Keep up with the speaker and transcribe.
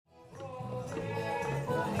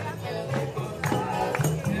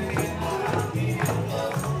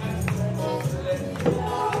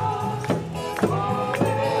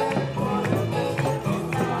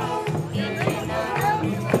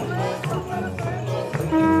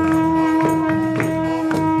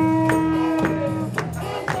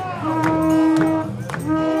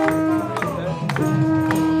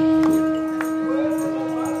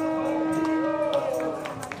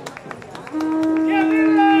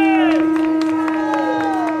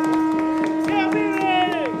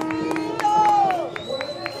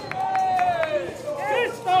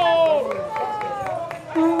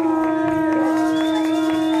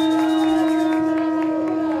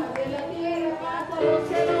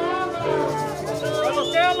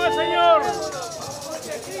señor!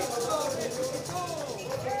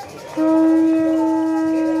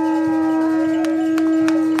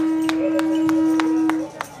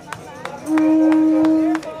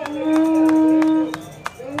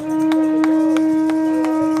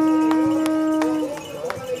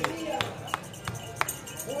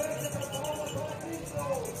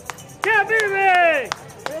 ¡Que vive!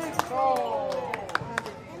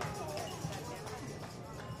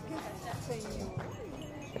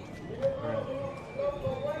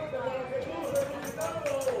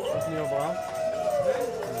 Neil Brown?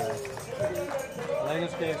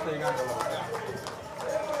 Ladies que este gango.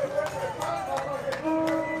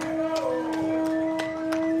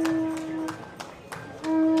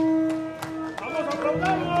 ¡Vamos,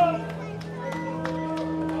 aplaudamos!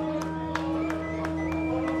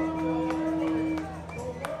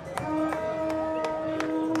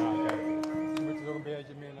 Moet je ook een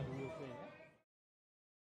beetje meer naar de wiel zien, hè?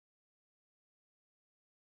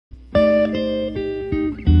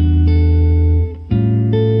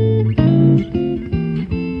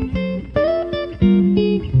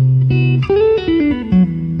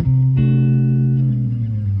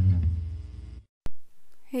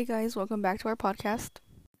 Hey guys, welcome back to our podcast.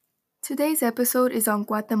 Today's episode is on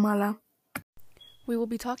Guatemala. We will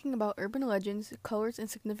be talking about urban legends, colors and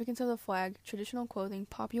significance of the flag, traditional clothing,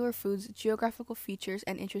 popular foods, geographical features,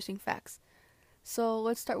 and interesting facts. So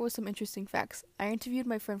let's start with some interesting facts. I interviewed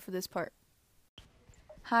my friend for this part.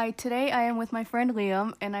 Hi, today I am with my friend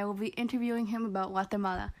Liam, and I will be interviewing him about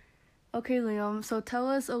Guatemala. Okay, Liam, so tell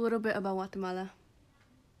us a little bit about Guatemala.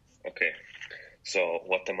 Okay, so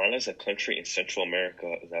Guatemala is a country in Central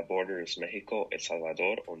America that borders Mexico, El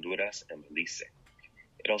Salvador, Honduras, and Belize.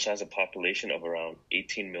 It also has a population of around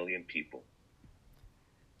 18 million people.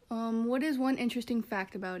 What is one interesting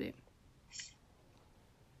fact about it?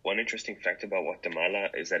 One interesting fact about Guatemala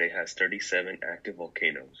is that it has 37 active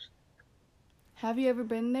volcanoes. Have you ever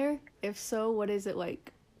been there? If so, what is it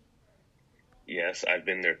like? Yes, I've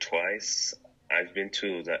been there twice. I've been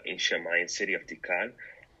to the ancient Mayan city of Tikal,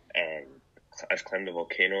 and I've climbed a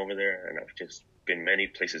volcano over there, and I've just been many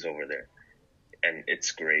places over there. And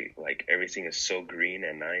it's great. Like, everything is so green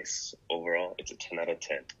and nice. Overall, it's a 10 out of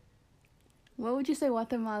 10. What would you say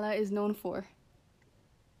Guatemala is known for?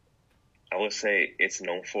 I would say it's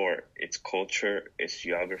known for its culture, its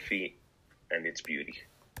geography, and its beauty.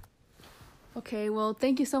 Okay, well,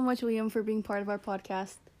 thank you so much, Liam, for being part of our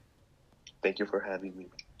podcast. Thank you for having me.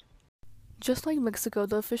 Just like Mexico,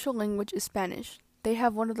 the official language is Spanish. They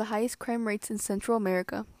have one of the highest crime rates in Central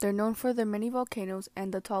America. They're known for their many volcanoes,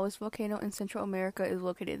 and the tallest volcano in Central America is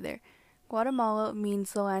located there. Guatemala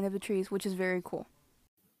means the land of the trees, which is very cool.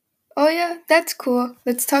 Oh yeah, that's cool.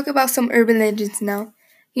 Let's talk about some urban legends now.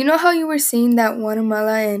 You know how you were saying that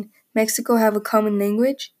Guatemala and Mexico have a common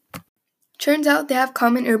language? Turns out they have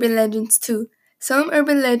common urban legends too. Some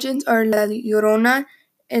urban legends are La Llorona,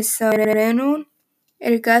 El Sereno,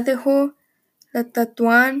 El Gadejo, La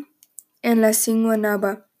Tatuan, and La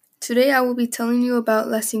Singuanaba. Today I will be telling you about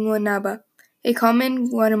La Singuanaba, a common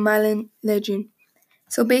Guatemalan legend.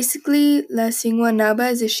 So basically, La Singuanaba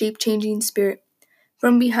is a shape-changing spirit.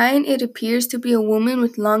 From behind, it appears to be a woman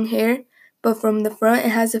with long hair, but from the front,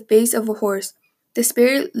 it has the face of a horse. The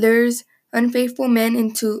spirit lures unfaithful men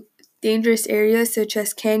into dangerous areas such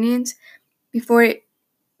as canyons before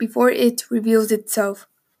it reveals itself.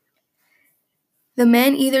 The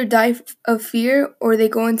men either die of fear or they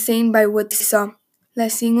go insane by what they saw. La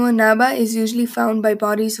Singuanaba is usually found by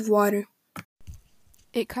bodies of water.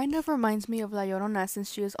 It kind of reminds me of La Llorona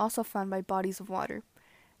since she is also found by bodies of water.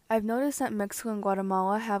 I've noticed that Mexico and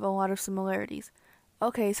Guatemala have a lot of similarities.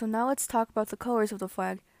 Okay, so now let's talk about the colors of the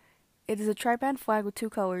flag. It is a triband flag with two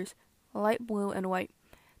colors, light blue and white.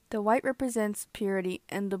 The white represents purity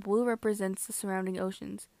and the blue represents the surrounding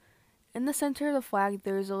oceans. In the center of the flag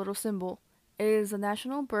there is a little symbol. It is a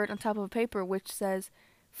national bird on top of a paper which says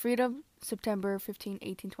Freedom, September 15,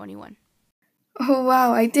 1821. Oh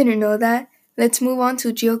wow, I didn't know that. Let's move on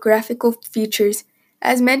to geographical features.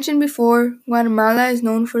 As mentioned before, Guatemala is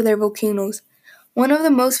known for their volcanoes. One of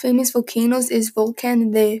the most famous volcanoes is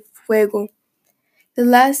Volcán de Fuego. The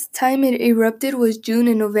last time it erupted was June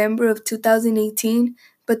and November of 2018,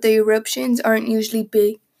 but the eruptions aren't usually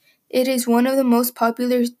big. It is one of the most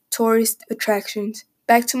popular tourist attractions.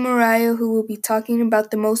 Back to Mariah, who will be talking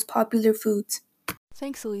about the most popular foods.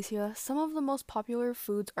 Thanks, Alicia. Some of the most popular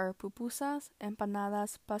foods are pupusas,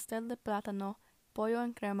 empanadas, pastel de plátano, pollo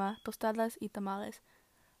en crema, tostadas, y tamales.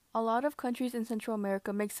 A lot of countries in Central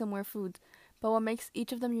America make similar foods, but what makes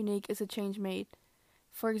each of them unique is the change made.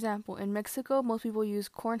 For example, in Mexico, most people use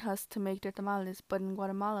corn husks to make their tamales, but in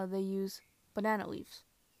Guatemala, they use banana leaves.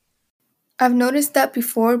 I've noticed that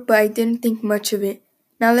before, but I didn't think much of it.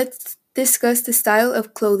 Now let's discuss the style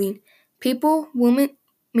of clothing. People, women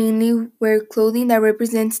mainly, wear clothing that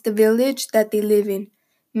represents the village that they live in.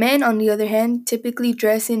 Men, on the other hand, typically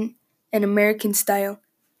dress in an American style.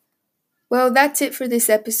 Well, that's it for this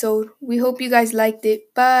episode. We hope you guys liked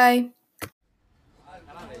it. Bye!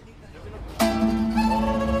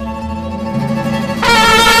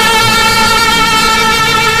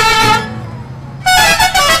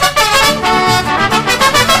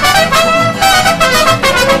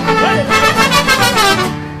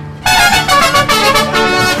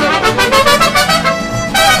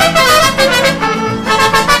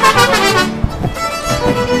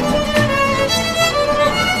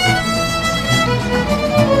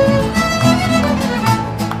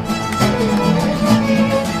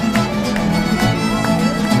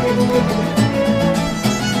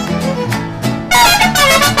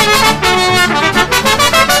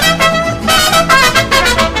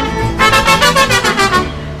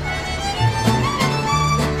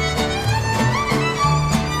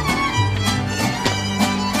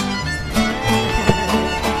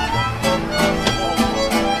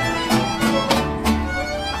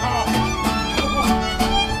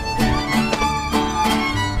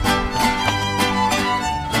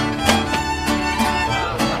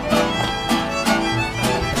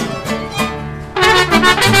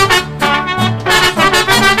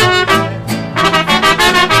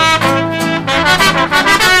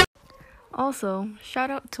 Also,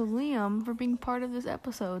 shout out to Liam for being part of this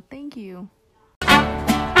episode. Thank you.